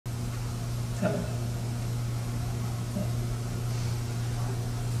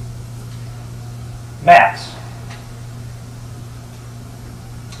Maps.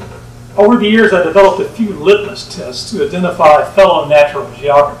 Over the years, I developed a few litmus tests to identify fellow natural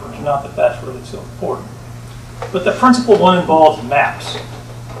geographers. Not that that's really so important. But the principal one involves maps.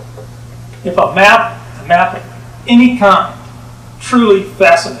 If a map of any kind, truly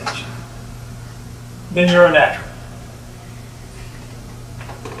fascinates you, then you're a natural.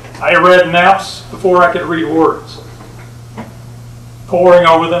 I read maps before I could read words, poring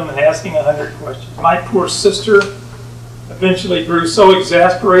over them and asking 100 questions. My poor sister eventually grew so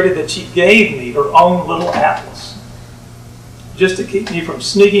exasperated that she gave me her own little atlas, just to keep me from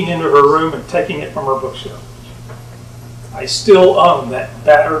sneaking into her room and taking it from her bookshelf. I still own that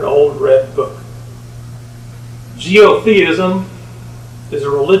battered old red book. Geotheism is a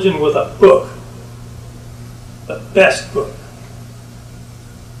religion with a book, the best book.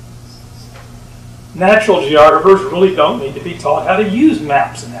 Natural geographers really don't need to be taught how to use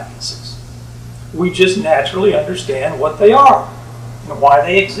maps and atlases. We just naturally understand what they are and why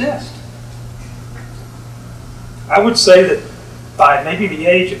they exist. I would say that by maybe the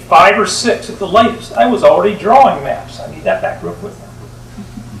age of 5 or 6 at the latest, I was already drawing maps. I need that back real quick now.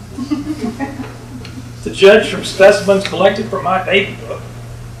 To judge from specimens collected from my baby book,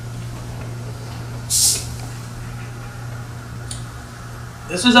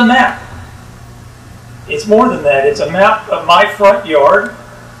 this is a map. It's more than that. It's a map of my front yard,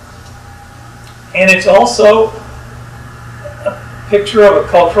 and it's also a picture of a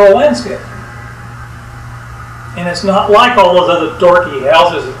cultural landscape. And it's not like all those other dorky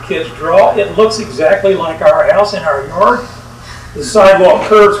houses that kids draw. It looks exactly like our house in our yard. The sidewalk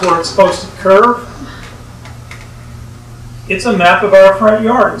curves where it's supposed to curve. It's a map of our front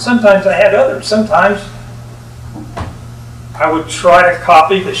yard. And sometimes I had others. Sometimes I would try to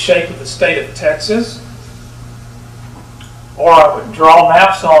copy the shape of the state of Texas. Or I would draw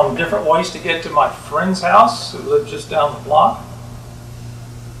maps on different ways to get to my friend's house who lived just down the block.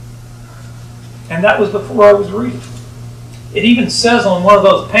 And that was before I was reading. It even says on one of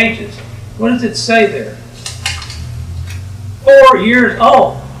those pages, what does it say there? 4 years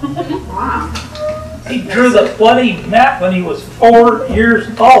old. Wow. He drew the bloody map when he was 4 years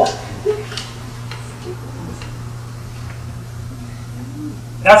old.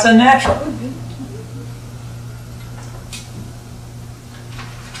 That's a natural.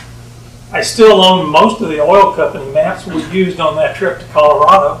 I still own most of the oil company maps we used on that trip to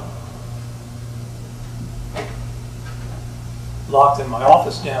Colorado. Locked in my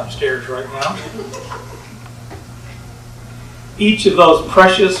office downstairs right now. Each of those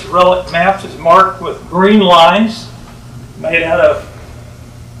precious relic maps is marked with green lines made out of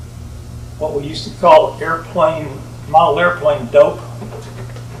what we used to call model airplane dope,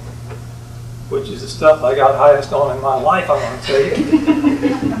 which is the stuff I got highest on in my life, I want to tell you.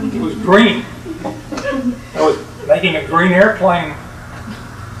 It was green. I was making a green airplane,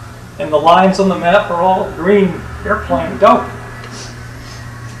 and the lines on the map are all green airplane dope.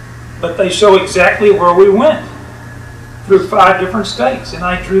 But they show exactly where we went through 5 different states, and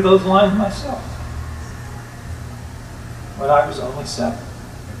I drew those lines myself when I was only 7.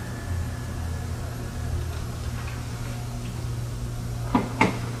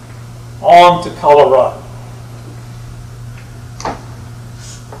 On to Colorado.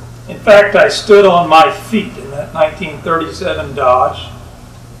 In fact, I stood on my feet in that 1937 Dodge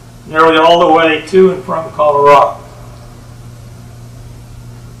nearly all the way to and from Colorado.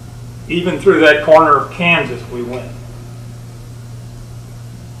 Even through that corner of Kansas we went,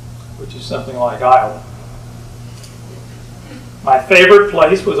 which is something like Iowa. My favorite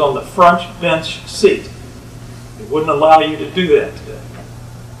place was on the front bench seat. They wouldn't allow you to do that today.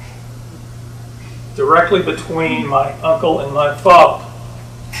 Directly between my uncle and my father.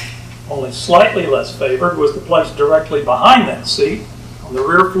 Only slightly less favored was the place directly behind that seat, on the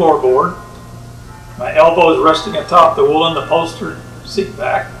rear floorboard. My elbows resting atop the woolen upholstered seat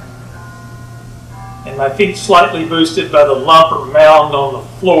back, and my feet slightly boosted by the lump or mound on the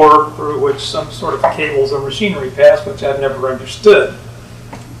floor through which some sort of cables or machinery pass, which I've never understood,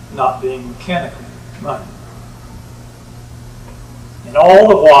 not being mechanical minded. And all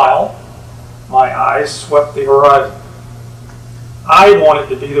the while, my eyes swept the horizon. I wanted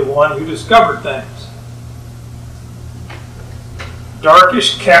to be the one who discovered things.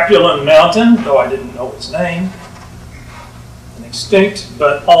 Darkish Capulan Mountain, though I didn't know its name. An extinct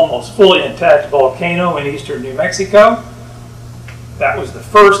but almost fully intact volcano in eastern New Mexico. That was the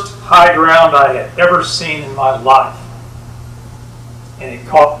first high ground I had ever seen in my life. And it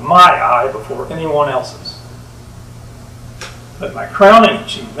caught my eye before anyone else's. But my crowning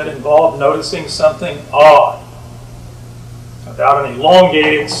achievement involved noticing something odd about an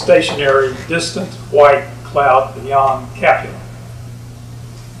elongated, stationary, distant white cloud beyond Capula.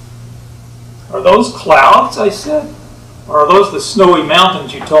 Are those clouds, I said? Or are those the snowy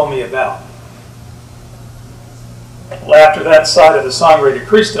mountains you told me about? Well, after that sight of the Sangre de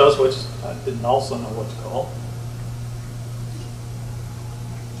Cristos, which I didn't also know what to call,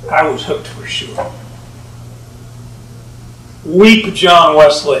 I was hooked for sure. Weep, John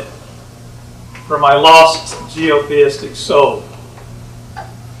Wesley, for my lost geotheistic soul.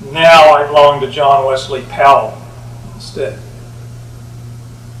 Now I belong to John Wesley Powell instead.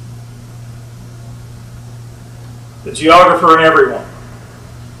 The geographer in everyone.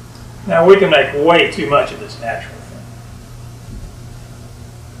 Now we can make way too much of this natural thing.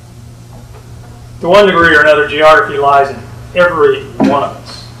 To one degree or another, geography lies in every one of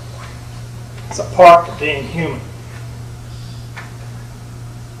us. It's a part of being human.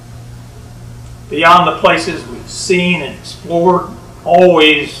 Beyond the places we've seen and explored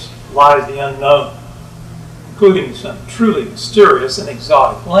always lies the unknown, including some truly mysterious and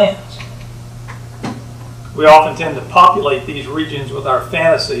exotic lands. We often tend to populate these regions with our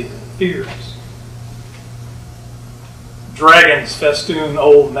fantasies and fears. Dragons festoon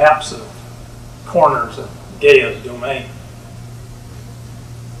old maps of corners of Gaia's domain.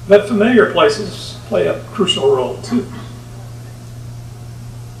 But familiar places play a crucial role too.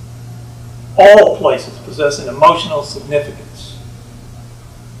 All places possess an emotional significance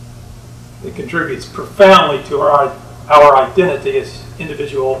that contributes profoundly to our identity as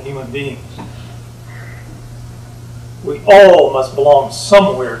individual human beings. We all must belong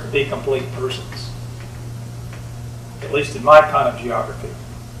somewhere to be complete persons. At least in my kind of geography,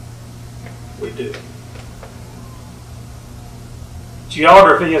 we do.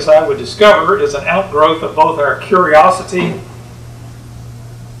 Geography, as I would discover, is an outgrowth of both our curiosity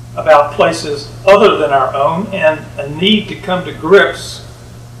about places other than our own and a need to come to grips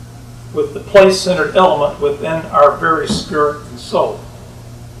with the place-centered element within our very spirit and soul.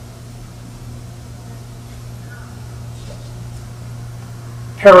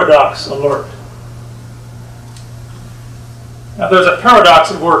 Paradox alert. Now there's a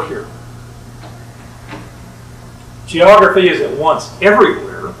paradox at work here. Geography is at once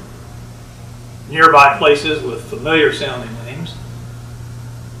everywhere, nearby places with familiar sounding names,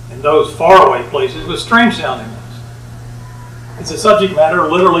 and those faraway places with strange sounding names. It's a subject matter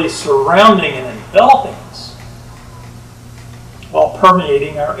literally surrounding and enveloping us while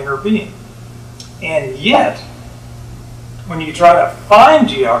permeating our inner being. And yet, when you try to find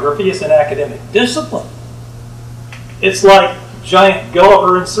geography as an academic discipline, it's like giant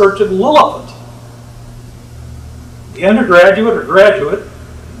Gulliver in search of Lilliput. The undergraduate or graduate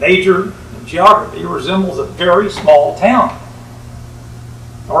major in geography resembles a very small town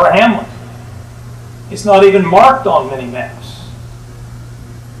or a hamlet. It's not even marked on many maps.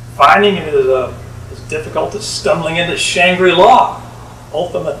 Finding it is as difficult as stumbling into Shangri-La,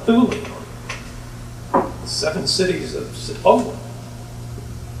 Ultima Thule, or the 7 cities of Cipolla.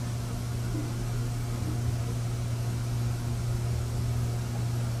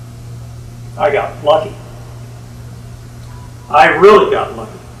 I got lucky. I really got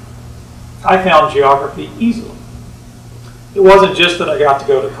lucky. I found geography easily. It wasn't just that I got to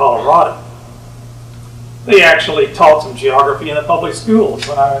go to Colorado. They actually taught some geography in the public schools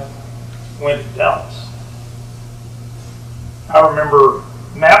when I went to Dallas. I remember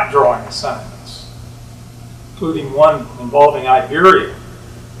map drawing assignments, including one involving Iberia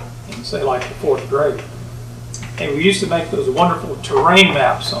in, say, like the 4th grade. And we used to make those wonderful terrain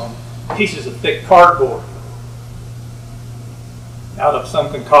maps on pieces of thick cardboard out of some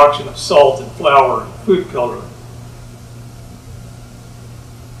concoction of salt and flour and food coloring.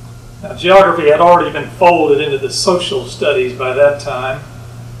 Now, geography had already been folded into the social studies by that time,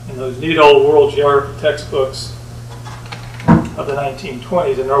 and those neat old world geography textbooks of the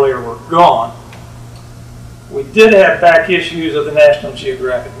 1920s and earlier were gone. We did have back issues of the National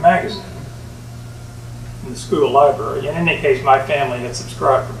Geographic magazine in the school library, and in any case, my family had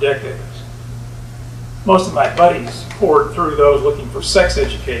subscribed for decades. Most of my buddies poured through those looking for sex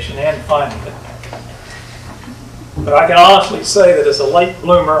education and finding it. But I can honestly say that as a late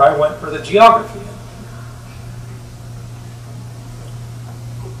bloomer, I went for the geography.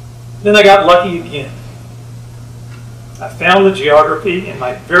 Then I got lucky again. I found the geography in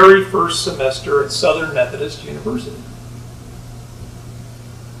my very first semester at Southern Methodist University.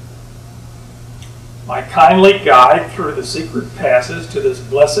 My kindly guide through the secret passes to this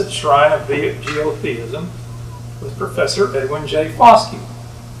blessed shrine of geotheism was Professor Edwin J. Foskey.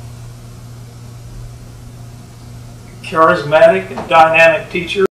 charismatic and dynamic teacher.